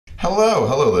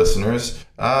Hello, listeners.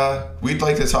 We'd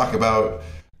like to talk about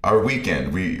our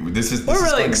weekend. We're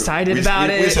really excited about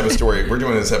it. We just have a story. We're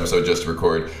doing this episode just to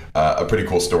record a pretty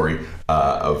cool story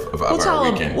of our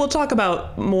weekend. We'll talk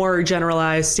about more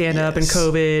generalized stand-up and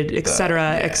COVID, et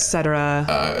cetera, on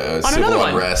civil another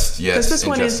one. Unrest, yes,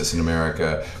 injustice in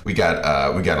America. We got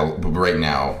right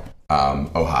now.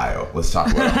 Ohio. Let's talk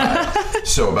about Ohio.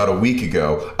 So about a week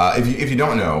ago, if you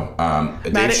don't know,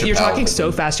 Matt, you're talking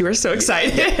so fast. You are so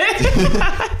excited.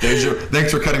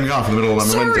 Thanks for cutting me off in the middle of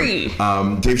my Sorry.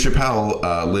 Dave Chappelle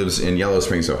lives in Yellow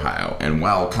Springs, Ohio, and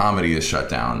while comedy is shut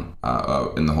down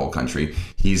in the whole country,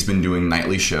 he's been doing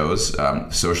nightly shows,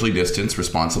 socially distanced,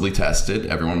 responsibly tested.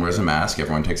 Everyone wears a mask.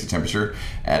 Everyone takes a temperature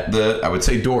at the, I would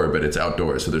say door, but it's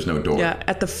outdoors, so there's no door. Yeah,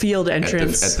 at the field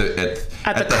entrance.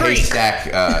 At the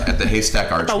haystack. The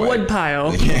haystack archway. A wood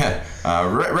pile. Yeah.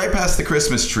 Right past the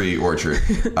Christmas tree orchard.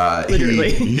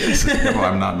 Literally. No,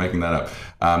 I'm not making that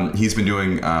up. He's been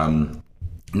doing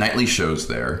nightly shows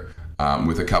there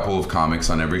with a couple of comics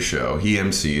on every show. He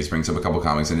MCs, brings up a couple of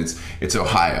comics, and it's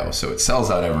Ohio, so it sells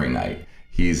out every night.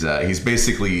 He's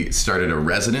basically started a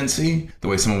residency the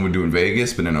way someone would do in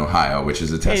Vegas, but in Ohio, which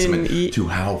is a testament to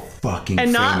how fucking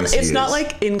famous he is. It's not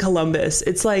like in Columbus.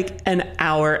 It's like an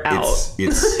hour out.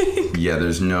 Yeah,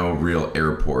 there's no real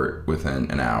airport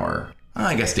within an hour.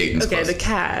 I guess Dayton's close. The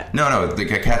cat. No, the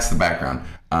cat's the background.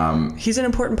 He's an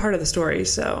important part the story,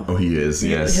 so. Oh, he is,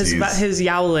 yes. His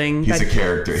yowling. He's a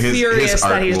character. Furious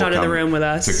that he's not in the room with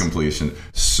us. To completion.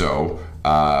 So,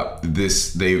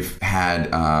 they've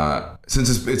had... since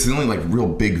it's the only like real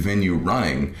big venue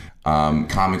running,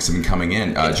 comics have been coming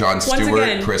in. Jon Stewart, once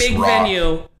again, Chris big Rock.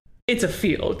 Venue. It's a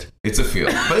field. It's a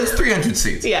field, but it's 300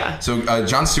 seats. Yeah. So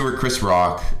Jon Stewart, Chris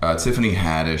Rock, Tiffany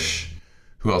Haddish.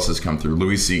 Who else has come through?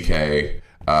 Louis C.K.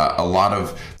 A lot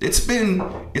of it's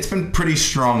been pretty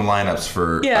strong lineups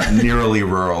for nearly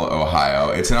rural Ohio.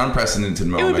 It's an unprecedented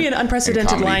moment. It would be an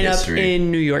unprecedented lineup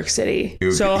in New York City.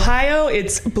 So Ohio,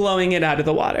 it's blowing it out of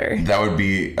the water. That would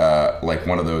be like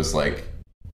one of those like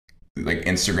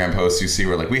Instagram posts you see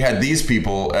where like we had these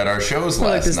people at our shows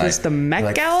last night. Is this the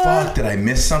Met Gala? Fuck, did I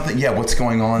miss something? Yeah, what's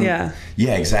going on? Yeah,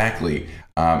 exactly.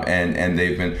 And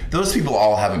they've been, those people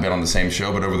all haven't been on the same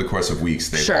show, but over the course of weeks,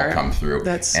 they've all come through.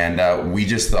 And we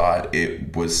just thought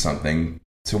it was something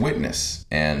to witness.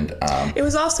 And it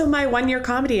was also my 1-year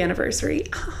comedy anniversary.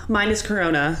 Mine is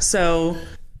Corona. So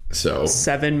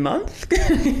 7 month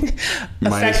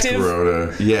minus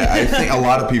Corona. Yeah, I think a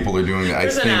lot of people are doing that.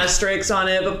 There's an asterisk on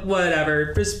it, but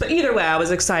whatever. But either way, I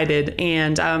was excited,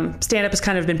 and stand-up has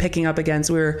kind of been picking up again.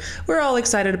 So we're all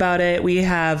excited about it. We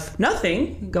have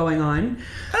nothing going on.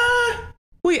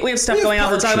 We have stuff going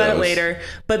on. We'll talk about it later.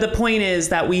 But the point is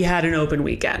that we had an open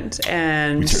weekend,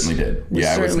 and we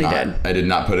certainly did. I did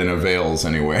not put in avails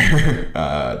anywhere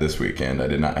this weekend. I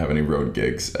did not have any road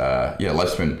gigs.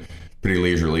 Life's been pretty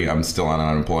leisurely. I'm still on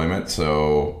unemployment,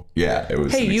 so yeah, it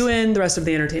was. Hey, you and the rest of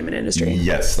the entertainment industry.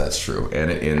 Yes, that's true,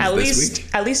 and it ends this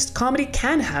week. At least comedy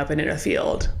can happen in a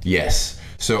field. Yes,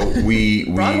 so we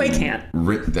Broadway can't.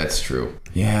 That's true.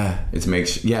 Yeah, that's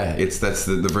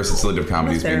the versatility of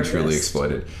comedy is being truly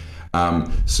exploited.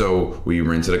 So we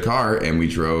rented a car and we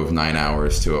drove 9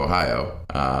 hours to Ohio.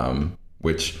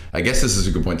 Which I guess this is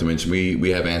a good point to mention. We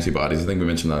have antibodies. I think we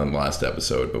mentioned that in the last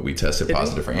episode, but we tested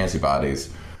positive for antibodies.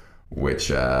 Which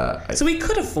so we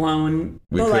could have flown.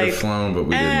 We could have flown, but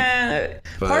we didn't.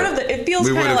 Part of it feels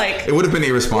kind of like it would have been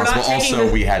irresponsible. Also,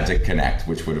 we had to connect,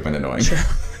 which would have been annoying. True.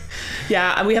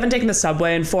 Yeah, we haven't taken the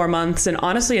subway in 4 months, and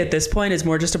honestly, at this point, it's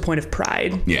more just a point of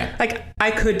pride. Yeah, like I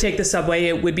could take the subway;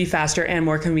 it would be faster and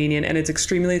more convenient, and it's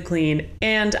extremely clean,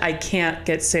 and I can't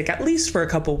get sick at least for a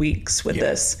couple weeks with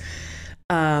this.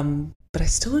 But I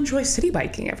still enjoy city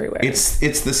biking everywhere. It's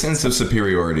the sense of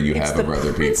superiority you have over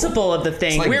other people. It's the principle of the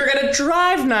thing. Like, we're going to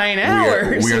drive 9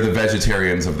 hours. We are the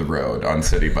vegetarians of the road on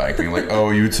city biking. Like,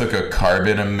 oh, you took a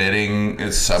carbon-emitting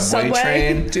subway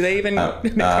train? Do they even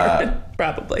emit carbon?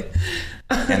 Probably.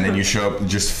 And then you show up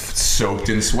just soaked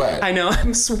in sweat. I know.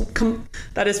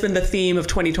 That has been the theme of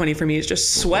 2020 for me, is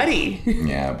just sweaty.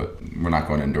 Yeah, but we're not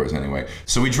going indoors anyway.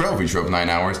 So we drove 9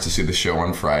 hours to see the show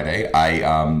on Friday.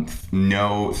 I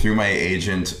through my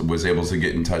agent, was able to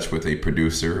get in touch with a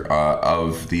producer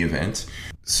of the event.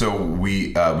 So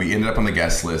we ended up on the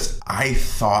guest list. I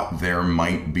thought there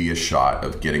might be a shot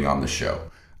of getting on the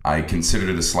show. I considered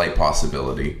it a slight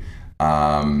possibility.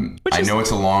 I know it's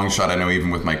a long shot. I know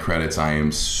even with my credits, I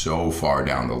am so far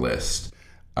down the list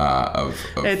of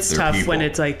it's their tough people. when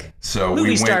it's like so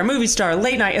movie star,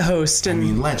 late night host,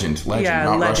 and legend,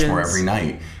 Mount Rushmore every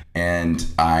night. And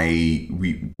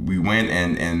we went,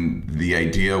 and the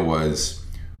idea was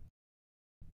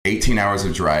 18 hours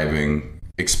of driving,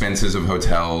 expenses of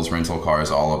hotels, rental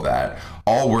cars, all of that,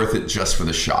 all worth it just for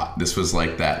the shot. This was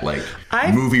like that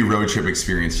movie road trip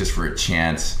experience just for a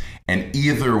chance. And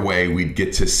either way, we'd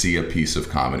get to see a piece of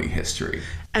comedy history.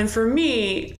 And for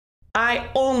me, I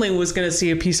only was going to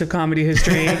see a piece of comedy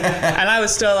history. And I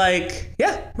was still like,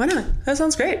 yeah, why not? That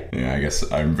sounds great. Yeah, I guess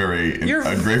I'm very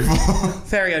ungrateful.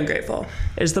 Very ungrateful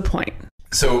is the point.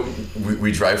 So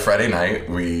we drive Friday night,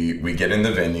 we get in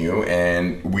the venue,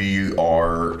 and we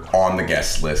are on the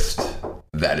guest list.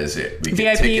 That is it. We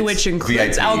get VIP, tickets, which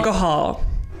includes alcohol.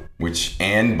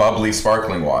 And bubbly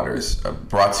sparkling waters.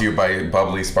 Brought to you by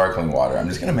Bubbly Sparkling Water. I'm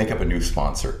just going to make up a new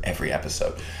sponsor every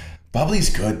episode. Bubbly's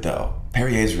good, though.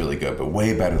 Perrier's really good, but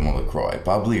way better than LaCroix.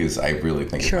 Bubbly is, I really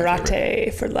think,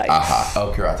 Karate for life. Aha.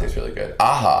 Oh, Karate's really good.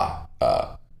 Aha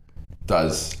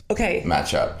does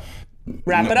match up.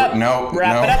 Wrap it up.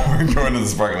 Wrap it up. We're going to the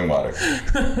sparkling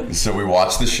water. So we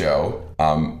watched the show.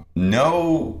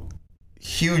 No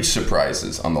huge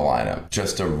surprises on the lineup.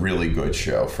 Just a really good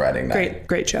show Friday night.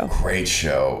 Great show. Great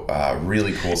show.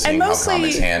 Really cool seeing how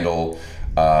comics handle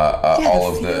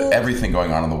all of everything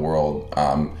going on in the world.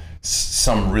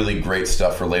 Some really great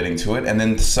stuff relating to it, and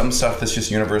then some stuff that's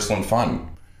just universal and fun.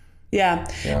 Yeah.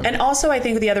 And also I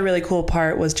think the other really cool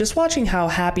part was just watching how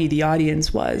happy the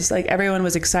audience was. Like everyone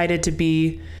was excited to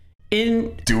be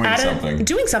doing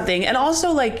something. And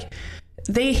also like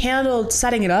they handled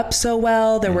setting it up so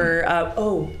well. There were,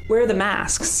 where are the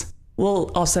masks? I'll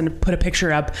put a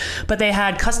picture up, but they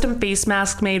had custom face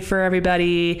masks made for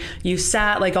everybody. You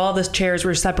sat, like all the chairs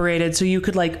were separated so you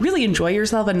could like really enjoy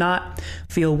yourself and not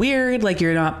feel weird. Like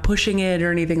you're not pushing it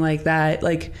or anything like that.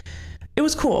 Like it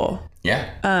was cool.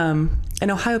 Yeah. And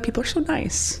Ohio people are so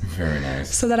nice. Very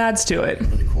nice. So that adds to it.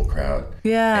 Really cool crowd.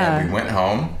 Yeah. And we went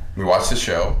home. We watched the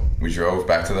show. We drove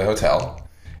back to the hotel.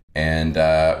 And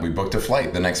we booked a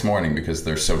flight the next morning because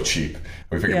they're so cheap.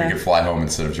 We figured we could fly home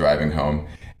instead of driving home.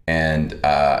 And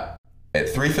at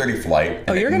 3:30 flight.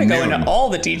 Oh, you're going to go into all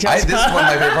the details. This is one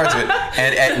of my favorite parts of it.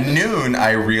 And at noon,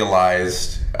 I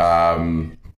realized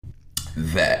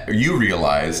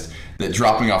that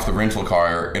dropping off the rental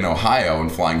car in Ohio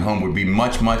and flying home would be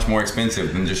much, much more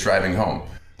expensive than just driving home.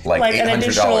 Like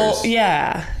 $800.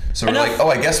 Yeah. So we're like,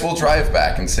 I guess we'll drive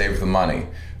back and save the money,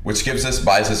 which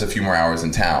buys us a few more hours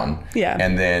in town. Yeah.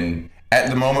 And then at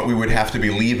the moment we would have to be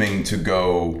leaving to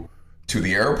go to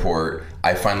the airport,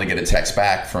 I finally get a text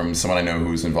back from someone I know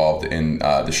who's involved in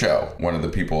the show, one of the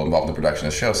people involved in the production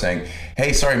of the show, saying,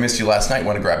 hey, sorry I missed you last night,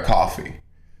 want to grab coffee?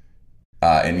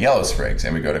 In Yellow Springs,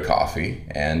 and we go to coffee,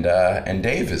 and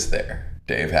Dave is there.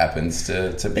 Dave happens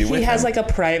to be with him. He has like a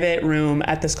private room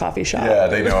at this coffee shop. Yeah,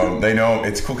 they know him. They know him.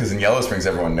 It's cool because in Yellow Springs,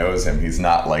 everyone knows him. He's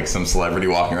not like some celebrity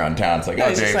walking around town. It's like,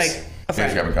 Dave's like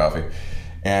Dave's grabbing coffee.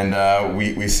 And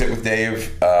we sit with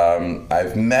Dave.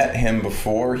 I've met him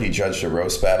before. He judged a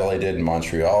roast battle I did in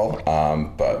Montreal,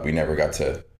 but we never got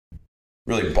to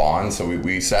really bond. So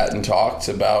we sat and talked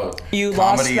about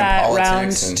comedy and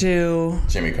politics. Round to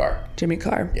Jimmy Carr. Jimmy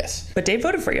Carr. Yes. But Dave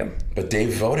voted for you. But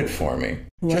Dave voted for me.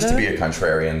 Just to be a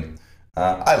contrarian.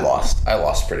 I lost. I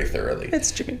lost pretty thoroughly.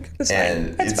 It's Jimmy. It's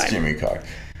fine. It's Jimmy Carr.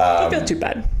 Don't feel too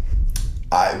bad.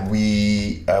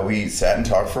 We sat and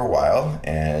talked for a while,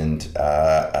 and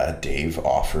Dave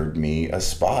offered me a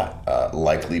spot,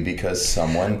 likely because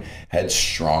someone had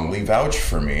strongly vouched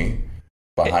for me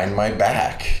behind my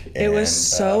back. It was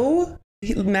so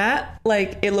Matt,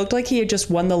 like it looked like he had just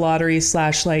won the lottery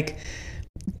 / like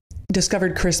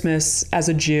discovered Christmas as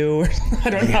a Jew. I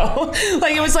don't know.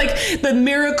 Like it was like the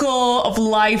miracle of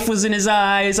life was in his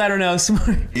eyes. I don't know.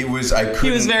 It was.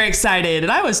 He was very excited,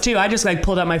 and I was too. I just like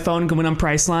pulled out my phone, went on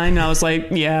Priceline, and I was like,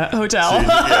 "Yeah, hotel."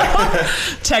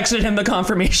 Texted him the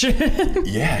confirmation.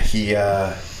 Yeah,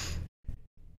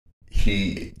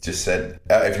 he just said,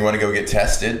 "If you want to go get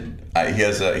tested," he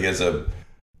has a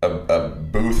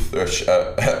booth.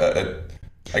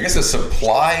 I guess a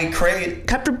supply crate.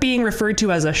 Kept being referred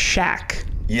to as a shack.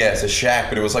 Yeah, it's a shack,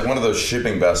 but it was like one of those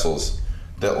shipping vessels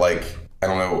that, like, I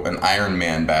don't know, an Iron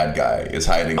Man bad guy is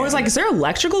hiding. I was like, is there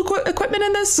electrical equipment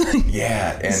in this?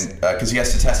 Yeah, and because he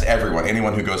has to test everyone.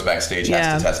 Anyone who goes backstage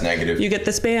has to test negative. You get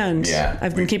this band. Yeah.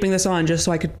 I've been keeping this on just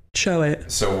so I could show it.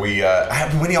 So when he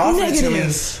offered it to me,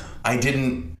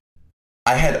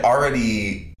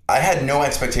 I had no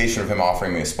expectation of him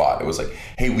offering me a spot. It was like,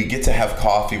 hey, we get to have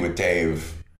coffee with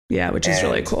Dave. Yeah, which is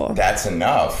really cool. That's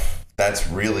enough. That's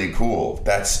really cool.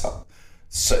 He's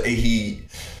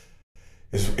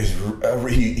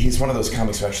one of those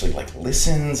comics who actually like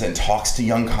listens and talks to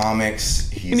young comics.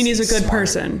 He's a good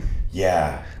person.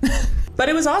 Yeah. But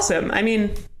it was awesome. I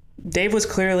mean, Dave was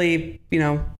clearly,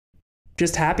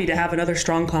 just happy to have another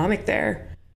strong comic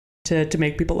there. to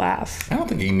make people laugh. I don't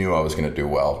think he knew I was going to do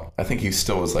well. I think he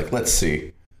still was like, let's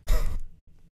see.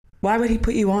 Why would he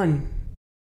put you on?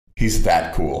 He's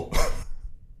that cool.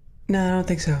 No, I don't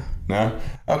think so. No?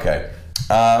 Okay.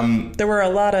 There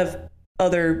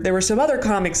were some other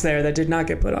comics there that did not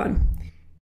get put on.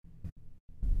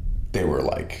 They were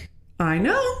like... I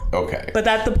know. Okay. But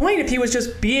that's the point. If he was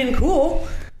just being cool,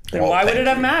 then why would it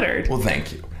have mattered? Well,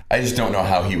 thank you. I just don't know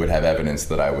how he would have evidence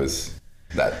that I was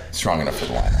that strong enough for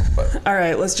the lineup. But all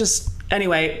right, let's just...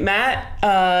 Anyway, Matt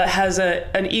has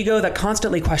an ego that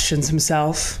constantly questions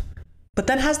himself, but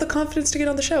then has the confidence to get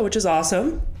on the show, which is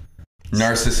awesome.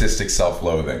 Narcissistic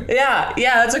self-loathing. Yeah,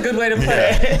 that's a good way to put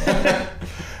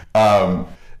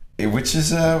it. Which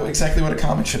is exactly what a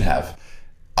comic should have.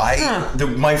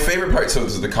 My favorite part, so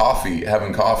this is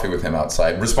having coffee with him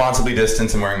outside, responsibly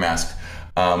distanced and wearing masks.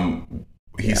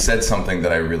 He said something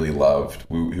that I really loved.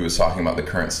 He was talking about the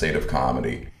current state of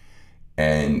comedy.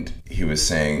 And he was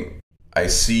saying, I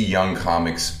see young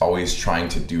comics always trying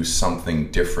to do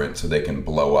something different so they can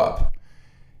blow up.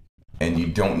 And you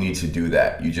don't need to do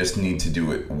that. You just need to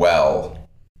do it well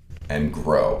and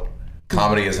grow.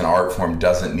 Comedy as an art form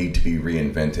doesn't need to be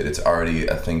reinvented. It's already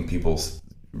a thing people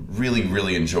really,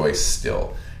 really enjoy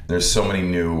still. There's so many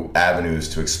new avenues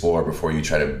to explore before you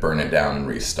try to burn it down and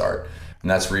restart. And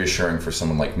that's reassuring for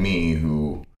someone like me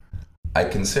who I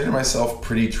consider myself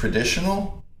pretty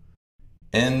traditional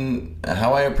in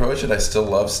how I approach it. I still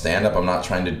love stand-up. I'm not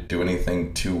trying to do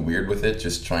anything too weird with it,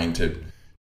 just trying to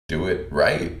do it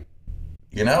right.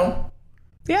 You know?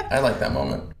 Yeah. I like that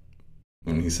moment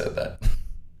when he said that.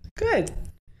 Good.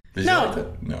 Did you like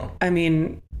that? No. I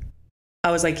mean,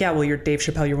 I was like, yeah, well, you're Dave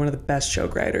Chappelle. You're one of the best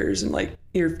joke writers. And like,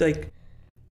 you're like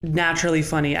naturally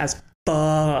funny as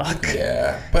fuck.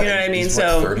 Yeah. But you know what I mean? He's,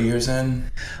 so 30 years in?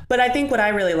 But I think what I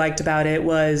really liked about it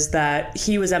was that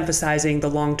he was emphasizing the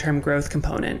long-term growth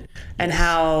component and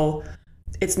how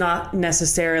it's not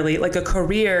necessarily like a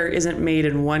career isn't made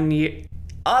in 1 year.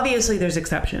 Obviously there's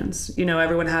exceptions. You know,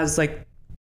 everyone has like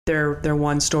their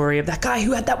one story of that guy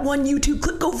who had that one YouTube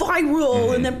clip go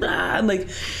viral and then blah, and like,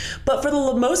 but for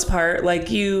the most part,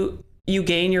 like you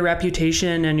gain your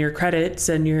reputation and your credits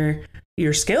and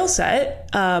your skill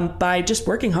set by just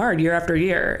working hard year after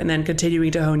year and then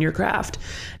continuing to hone your craft.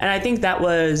 And I think that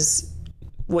was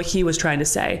what he was trying to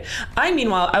say.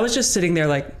 Meanwhile, I was just sitting there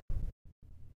like,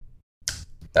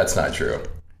 that's not true.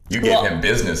 You gave him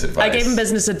business advice. I gave him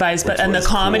business advice, but on the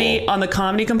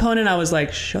comedy component, I was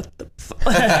like, shut the fuck.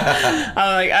 I'm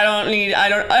like,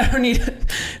 I don't need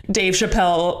Dave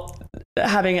Chappelle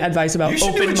having advice about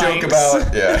open mics. Joke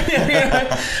about,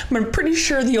 yeah. I'm pretty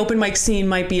sure the open mic scene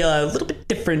might be a little bit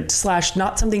different /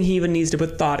 not something he even needs to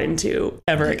put thought into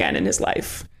ever again in his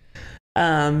life.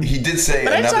 He did say,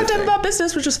 but I just talked to him about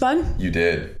business, which was fun. You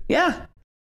did? Yeah.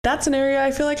 That's an area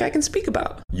I feel like I can speak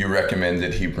about. You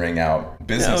recommended he bring out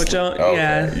business. No, don't. Okay.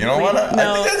 Yeah. You know what? I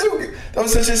think that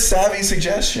was such a savvy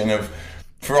suggestion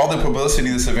for all the publicity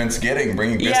this event's getting,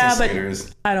 bringing business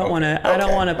leaders. I don't want to. I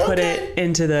don't want to put it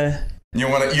into the. You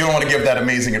don't want to give that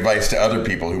amazing advice to other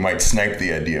people who might snipe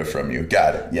the idea from you.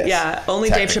 Got it. Yes. Yeah. Only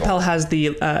Technical. Dave Chappelle has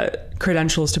the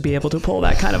credentials to be able to pull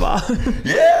that kind of off.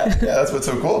 Yeah. That's what's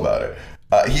so cool about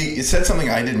it. He said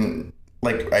something I didn't.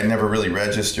 Like, I never really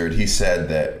registered. He said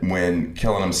that when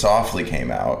Killing Him Softly came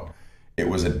out, it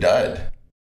was a dud.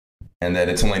 And that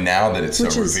it's only now that it's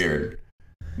revered.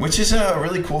 Which is a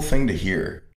really cool thing to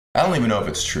hear. I don't even know if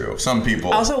it's true. Some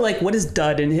people... Also, like, what is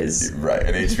dud in his... Right,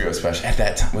 an HBO special. At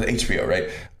that time, with HBO,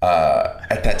 right?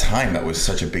 At that time, that was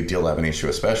such a big deal to have an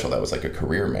HBO special. That was like a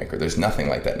career maker. There's nothing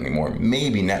like that anymore.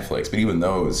 Maybe Netflix, but even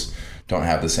those don't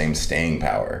have the same staying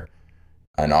power.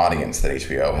 An audience that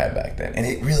HBO had back then. And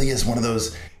it really is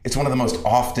it's one of the most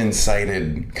often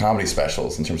cited comedy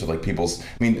specials in terms of like people's, I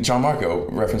mean, John Marco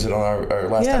referenced it on our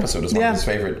last episode as one of his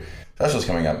favorite specials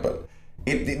coming up, but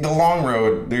the long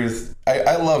road,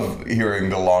 I love hearing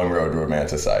the long road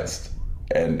romanticized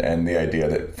and the idea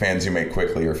that fans you make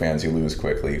quickly or fans you lose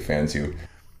quickly, fans you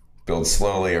build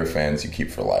slowly or fans you keep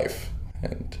for life.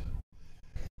 And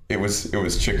it was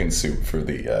chicken soup for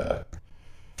the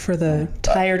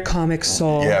tired comic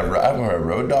soul. Yeah, I'm a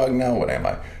road dog now. What am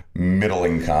I?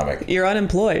 Middling comic. You're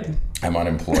unemployed. I'm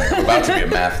unemployed. I'm about to be a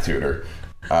math tutor.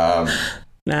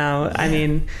 No, I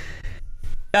mean,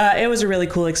 it was a really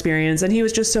cool experience. And he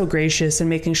was just so gracious and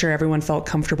making sure everyone felt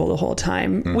comfortable the whole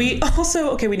time. Mm-hmm. We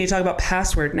need to talk about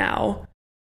Password now.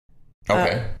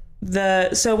 Okay.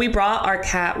 So we brought our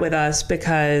cat with us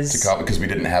because we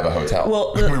didn't have a hotel.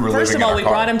 Well, first of all, we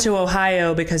brought him to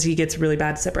Ohio because he gets really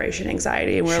bad separation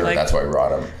anxiety, and we're like, that's why we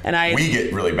brought him. And we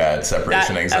get really bad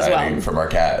separation anxiety from our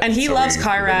cat, and he loves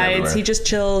car rides. He just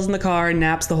chills in the car and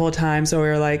naps the whole time. So we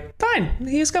were like, fine.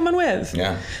 He's coming with.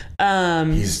 Yeah.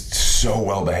 He's so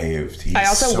well behaved. I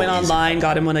also went online,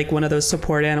 got him one of those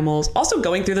support animals. Also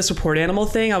going through the support animal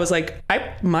thing, I was like,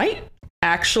 I might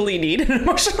actually need an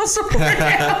emotional support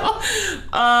animal.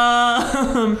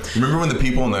 Remember when the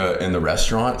people in the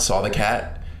restaurant saw the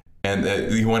cat? And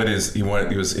his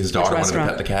daughter wanted to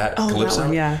pet the cat, Calypso.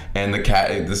 One, yeah. And the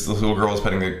cat, this little girl was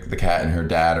petting the cat, and her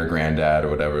dad or granddad or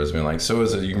whatever was being like, so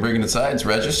is it, you can bring it inside, it's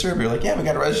registered? But you're like, yeah, we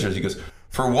got to register. She goes,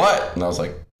 for what? And I was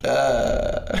like,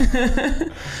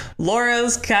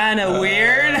 Laura's kind of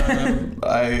weird.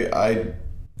 I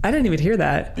didn't even hear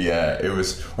that. Yeah, it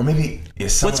was, or maybe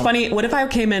what's funny, what if I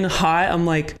came in hot? I'm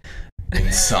like,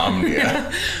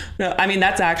 insomnia. No, I mean,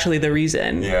 that's actually the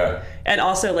reason. Yeah. And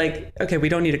also, like, okay, we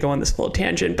don't need to go on this full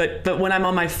tangent, but when I'm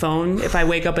on my phone, if I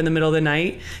wake up in the middle of the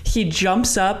night, he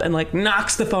jumps up and like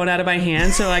knocks the phone out of my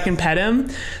hand so I can pet him.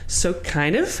 So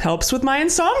kind of helps with my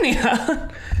insomnia.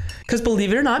 Because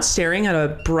believe it or not, staring at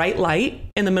a bright light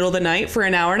in the middle of the night for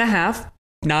an hour and a half,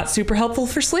 not super helpful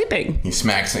for sleeping. He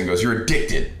smacks and goes, you're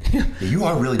addicted. You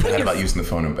are really bad about using the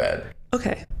phone in bed.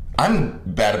 Okay. I'm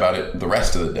bad about it the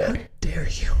rest of the day. How dare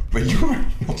you? But you'll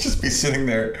just be sitting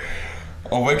there.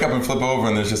 I'll wake up and flip over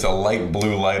and there's just a light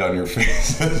blue light on your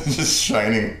face. Just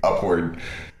shining upward.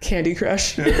 Candy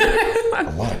Crush.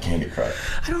 A lot of Candy Crush.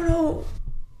 I don't know.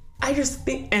 I just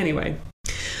think, anyway.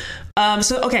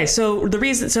 So the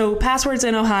reason, Passwords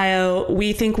in Ohio,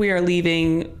 we think we are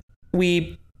leaving.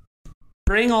 We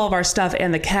bring all of our stuff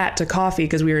and the cat to coffee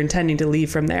because we were intending to leave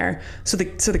from there. So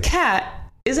the cat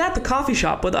is at the coffee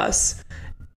shop with us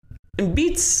and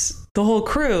beats the whole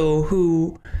crew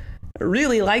who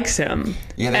really likes him.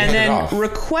 Yeah, and then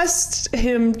requests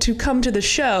him to come to the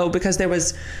show because there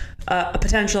was a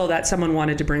potential that someone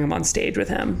wanted to bring him on stage with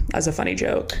him as a funny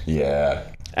joke. Yeah.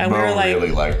 And Mo we were like,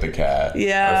 really liked the cat.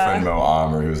 Yeah. Our friend Mo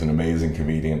Amer, who's an amazing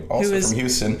comedian, also from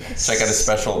Houston. Check out his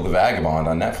special, The Vagabond,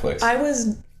 on Netflix. I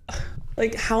was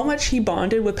like, how much he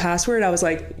bonded with Password. I was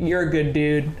like, you're a good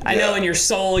dude. I know in your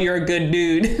soul you're a good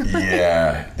dude.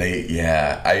 I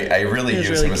really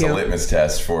use him as a litmus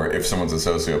test for if someone's a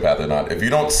sociopath or not. If you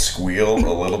don't squeal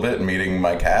a little bit meeting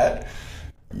my cat,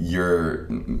 you're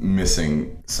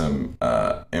missing some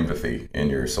empathy in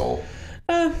your soul.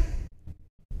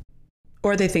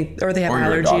 Or they have or allergies. Or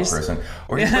you're a dog person.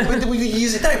 Or but we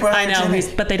use it. I know,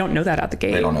 but they don't know that out the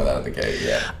gate. They don't know that out the gate,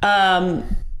 yeah.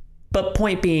 But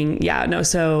point being,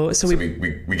 so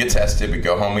we get tested, we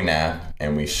go home, we nap,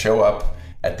 and we show up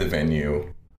at the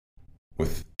venue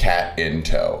with cat in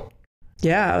tow.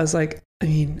 Yeah, I was like,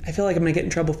 I feel like I'm gonna get in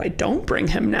trouble if I don't bring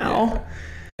him now.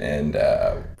 Yeah. And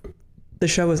the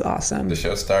show was awesome. The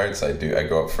show starts. I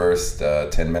go up first,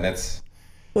 10 minutes.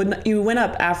 Well, you went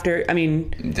up after.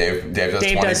 Dave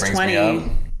does 20, brings me up.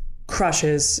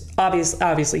 Crushes.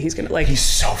 Obviously, he's gonna like. He's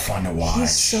so fun to watch.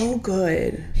 He's so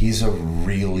good. He's a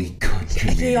really good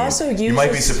comedian. He also uses. You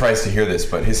might be surprised to hear this,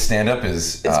 but his stand-up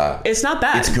is. It's not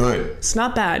bad. It's good. It's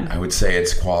not bad. I would say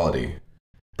it's quality.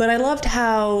 But I loved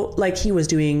how like he was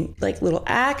doing like little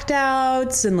act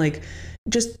outs and like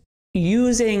just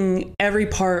using every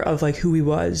part of like who he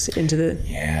was into the.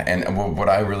 Yeah, and what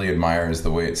I really admire is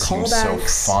the way it seems so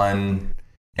fun.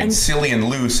 And silly and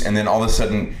loose, and then all of a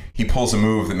sudden he pulls a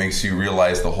move that makes you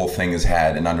realize the whole thing has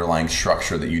had an underlying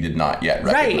structure that you did not yet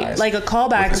recognize. Right, like a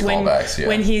callback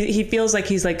when he feels like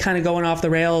he's like kind of going off the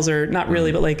rails, or not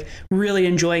really, but like really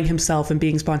enjoying himself and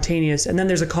being spontaneous. And then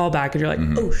there's a callback, and you're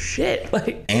like, oh shit!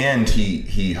 Like, and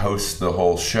he hosts the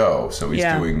whole show, so he's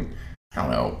doing, I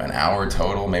don't know, an hour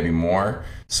total, maybe more.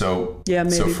 So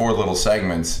so 4 little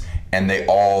segments. And they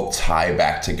all tie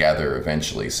back together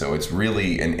eventually. So it's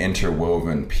really an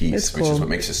interwoven piece, which is what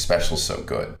makes his special so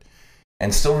good.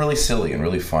 And still really silly and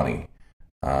really funny.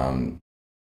 I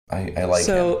like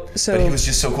him. But he was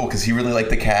just so cool because he really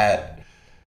liked the cat.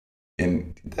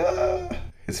 And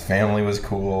his family was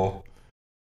cool.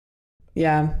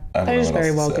 Yeah. That was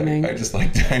very welcoming. I just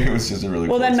liked it. It was just a really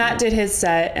cool then Matt did his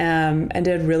set and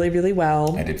did really, really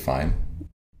well. I did fine.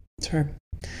 Sure.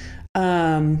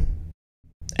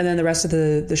 And then the rest of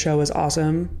the show was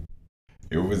awesome.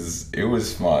 It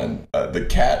was fun. The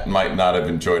cat might not have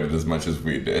enjoyed it as much as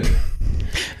we did.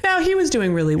 No, he was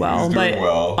doing really well.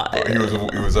 He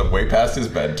was up way past his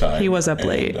bedtime. He was up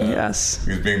late. Yes.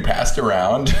 He was being passed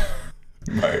around.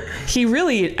 He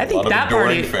really, I think that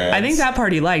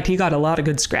part he liked. He got a lot of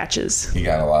good scratches. He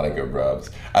got a lot of good rubs.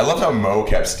 I loved how Mo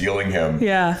kept stealing him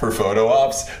for photo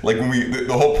ops. Like when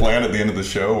the whole plan at the end of the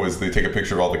show was they take a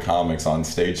picture of all the comics on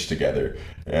stage together.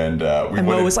 And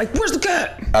Mo was like, where's the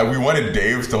cat? We wanted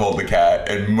Dave to hold the cat,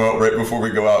 and Mo, right before we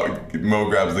go out, Mo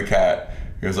grabs the cat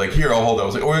He was like, here, I'll hold it. I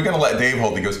was like, oh, we're going to let Dave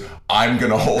hold it. He goes, I'm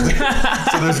going to hold it.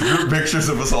 So there's group pictures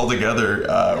of us all together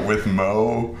with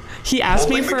Mo. He asked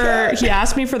me for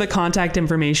the contact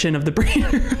information of the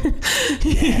breeder.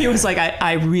 He was like,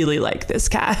 I really like this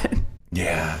cat.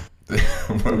 Yeah.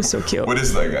 It was so cute. What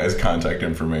is that guy's contact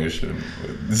information?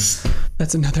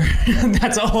 That's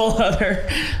a whole other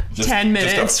 10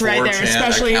 minutes right there,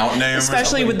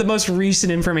 especially with the most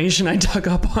recent information I dug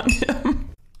up on him.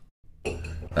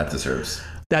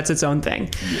 That's its own thing.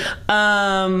 Yeah.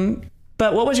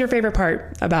 But what was your favorite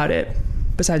part about it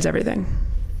besides everything?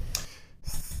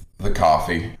 The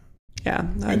coffee. Yeah,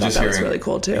 I thought that was really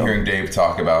cool too. Hearing Dave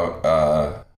talk about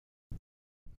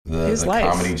the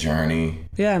comedy journey.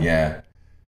 Yeah. Yeah.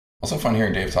 Also fun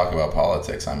hearing Dave talk about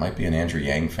politics. I might be an Andrew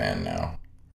Yang fan now.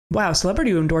 Wow,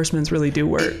 celebrity endorsements really do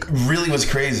work. It really was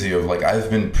crazy of like, I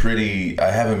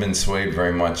haven't been swayed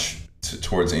very much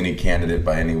towards any candidate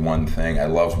by any one thing. I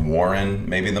love Warren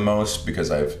maybe the most because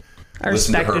I've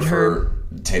listened to her for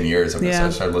 10 years. I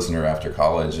started listening to her after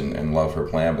college and love her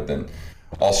plan. But then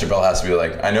all Chappelle has to be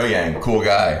like, I know Yang, cool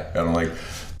guy. And I'm like,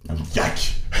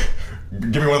 yikes.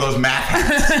 Give me one of those math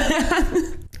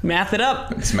hats. Math it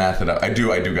up. Let's math it up. I do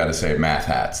got to say math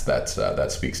hats.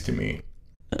 That speaks to me.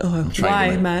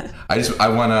 Why, Matt? I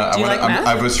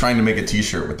was trying to make a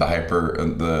T-shirt with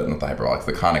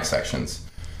the conic sections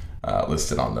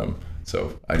listed on them.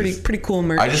 So pretty cool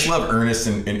merch. I just love earnest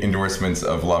endorsements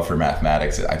of love for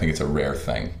mathematics. I think it's a rare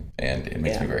thing, and it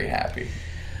makes me very happy.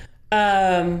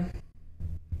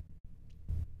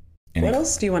 What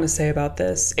else do you want to say about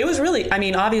this? It was really, I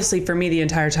mean, obviously for me, the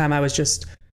entire time I was just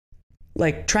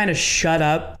like trying to shut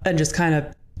up and just kind of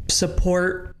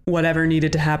support whatever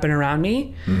needed to happen around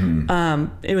me. Mm-hmm.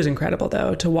 It was incredible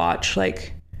though to watch.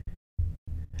 Like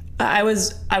I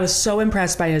was so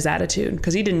impressed by his attitude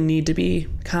because he didn't need to be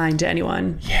kind to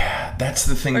anyone. Yeah, that's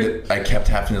the thing that I kept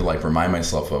having to like remind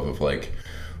myself of like,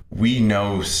 we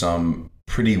know some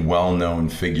pretty well-known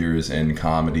figures in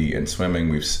comedy and swimming.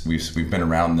 We've been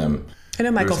around them. I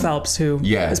know Michael Phelps, who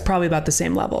is probably about the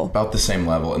same level.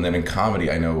 And then in comedy,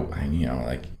 I know,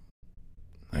 like,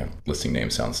 listing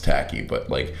names sounds tacky, but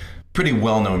like pretty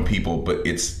well-known people. But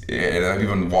and I've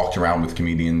even walked around with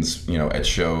comedians, at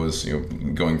shows,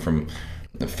 going from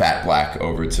the Fat Black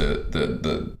over to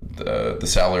the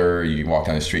Cellar. You walk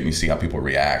down the street and you see how people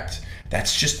react.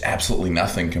 That's just absolutely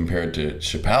nothing compared to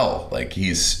Chappelle. Like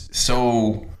he's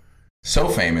so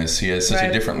famous. He has such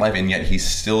a different life, and yet he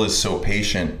still is so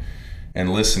patient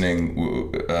and listening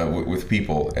with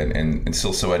people, and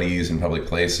still so at ease in public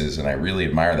places. And I really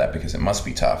admire that because it must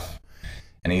be tough.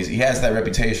 And he has that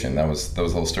reputation. That was the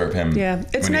whole story of him. Yeah,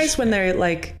 it's nice when they're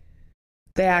like,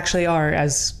 they actually are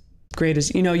as great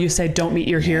as, you say don't meet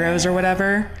your heroes or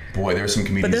whatever. Boy, there's some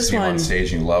comedians you see him on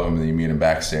stage and you love them, and then you meet him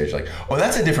backstage like, oh,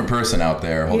 that's a different person out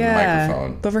there holding the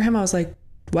microphone. But for him, I was like,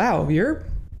 wow, you're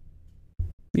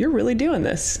really doing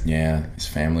this. Yeah, his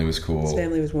family was cool. His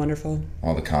family was wonderful.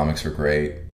 All the comics were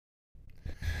great.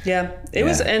 Yeah, it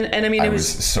was, and I mean, I was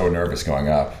so nervous going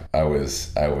up. I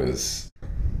was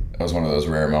one of those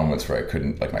rare moments where I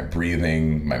couldn't, like, my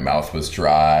breathing, my mouth was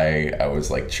dry. I was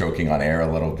like choking on air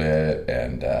a little bit.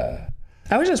 And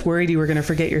I was just worried you were going to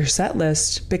forget your set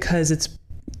list because it's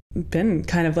been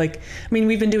kind of like, I mean,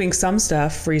 we've been doing some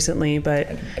stuff recently, but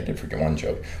I did forget one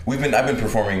joke. I've been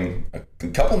performing a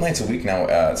couple nights a week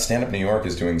now. Stand Up New York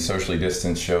is doing socially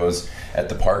distanced shows at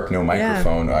the park, no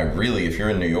microphone. Yeah. If you're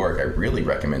in New York, I really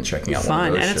recommend checking out one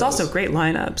of those shows. It's also great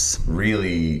lineups.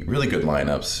 Really, really good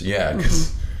lineups. Yeah,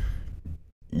 because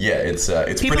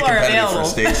it's People pretty competitive for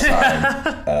stage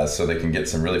time, so they can get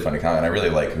some really funny comedy. And I really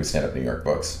like who Stand Up New York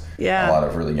books. Yeah, a lot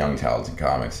of really young, talented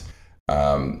comics.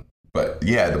 But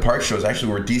yeah, the park shows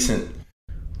actually were decent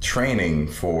training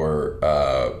for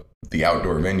the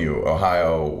outdoor venue.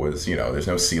 Ohio was, there's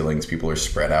no ceilings. People are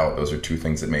spread out. Those are two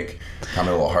things that make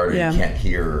comedy a little harder. Yeah. You can't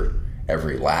hear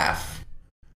every laugh.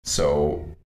 So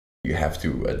you have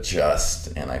to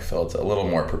adjust. And I felt a little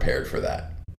more prepared for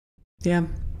that. Yeah.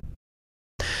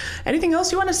 Anything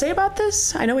else you want to say about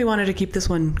this? I know we wanted to keep this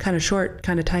one kind of short,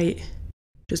 kind of tight,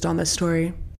 just on this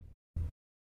story.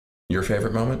 Your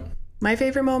favorite moment? My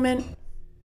favorite moment?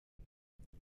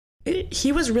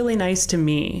 He was really nice to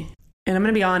me. And I'm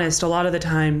going to be honest, a lot of the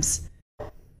times,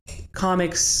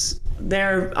 comics,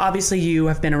 obviously you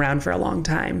have been around for a long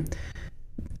time.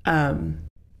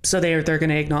 So they're going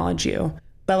to acknowledge you.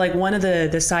 But like one of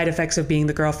the side effects of being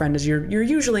the girlfriend is you're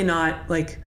usually not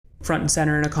like front and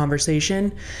center in a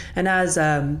conversation. And as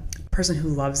a person who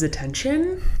loves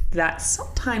attention, that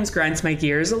sometimes grinds my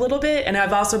gears a little bit. And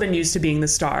I've also been used to being the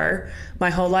star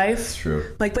my whole life. That's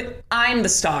true. Like, but I'm the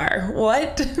star.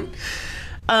 What?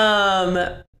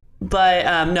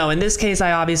 But no, in this case,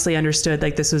 I obviously understood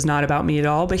like this was not about me at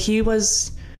all. But he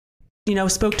was,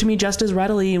 spoke to me just as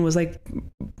readily and was like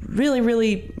really,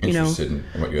 really, Interested in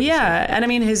what you had to say. And I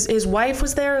mean, his wife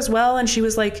was there as well, and she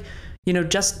was like,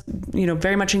 just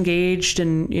very much engaged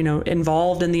and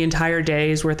involved in the entire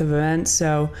day's worth of events.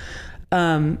 So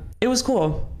it was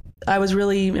cool. I was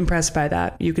really impressed by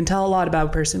that. You can tell a lot about a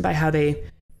person by how they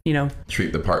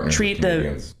treat the partners, treat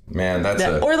the man.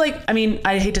 Or like, I mean,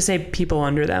 I hate to say people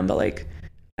under them, but like,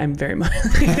 I'm very much,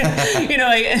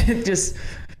 just,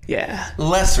 yeah.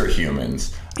 Lesser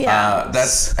humans. Yeah.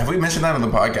 Have we mentioned that on the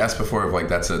podcast before? Of like,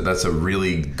 that's a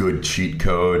really good cheat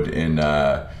code in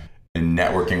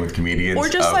networking with comedians, or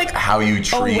just like how you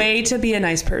treat a way to be a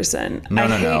nice person.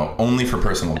 No, only for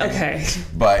personal gain. Okay.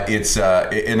 But it's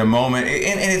in a moment,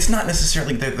 and it's not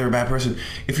necessarily that they're a bad person.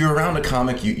 If you're around a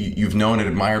comic you've known and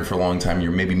admired for a long time,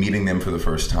 you're maybe meeting them for the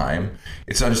first time,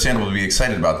 it's understandable to be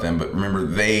excited about them. But remember,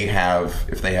 if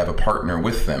they have a partner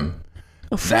with them,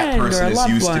 that person is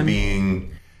used to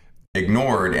being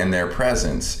ignored in their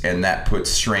presence, and that puts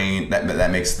strain,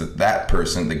 that makes that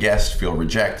person, the guest, feel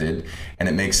rejected, and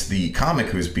it makes the comic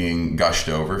who's being gushed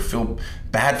over feel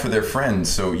bad for their friends.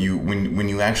 So when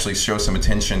you actually show some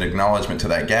attention, acknowledgement to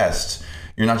that guest,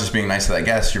 you're not just being nice to that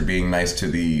guest, you're being nice to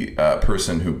the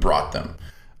person who brought them.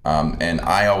 And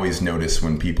I always notice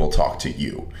when people talk to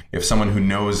you. If someone who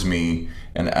knows me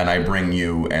and I bring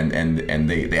you and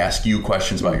they ask you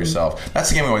questions about yourself, that's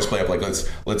the game we always play up. Like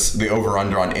let's the over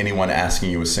under on anyone asking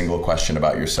you a single question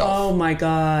about yourself. Oh my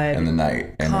god! In the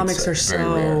night, and comics are very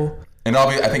so rare. And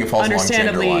I think it falls along gender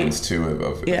understandably lines too.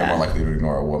 Of they're more likely to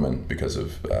ignore a woman because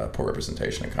of poor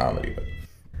representation in comedy. But.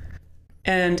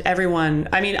 And everyone,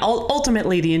 I mean,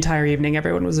 ultimately the entire evening,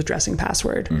 everyone was addressing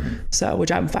password. So,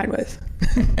 which I'm fine with.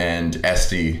 And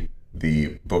Esty,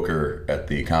 the booker at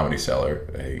the Comedy Cellar,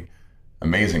 a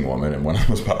amazing woman and one of the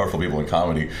most powerful people in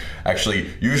comedy, actually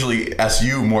usually asks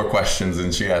you more questions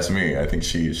than she asks me. I think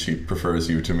she prefers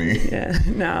you to me. Yeah,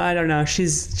 no, I don't know.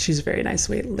 She's a very nice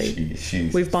lady.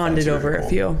 We've bonded over a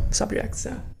few subjects,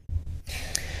 so.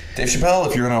 Dave Chappelle,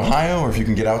 if you're in Ohio, or if you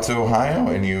can get out to Ohio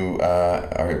and you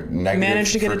are negative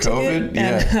managed to get for a COVID,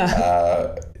 ticket,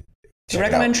 I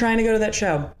recommend trying to go to that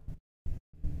show.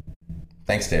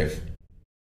 Thanks, Dave.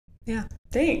 Yeah,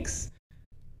 thanks.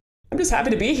 I'm just happy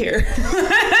to be here.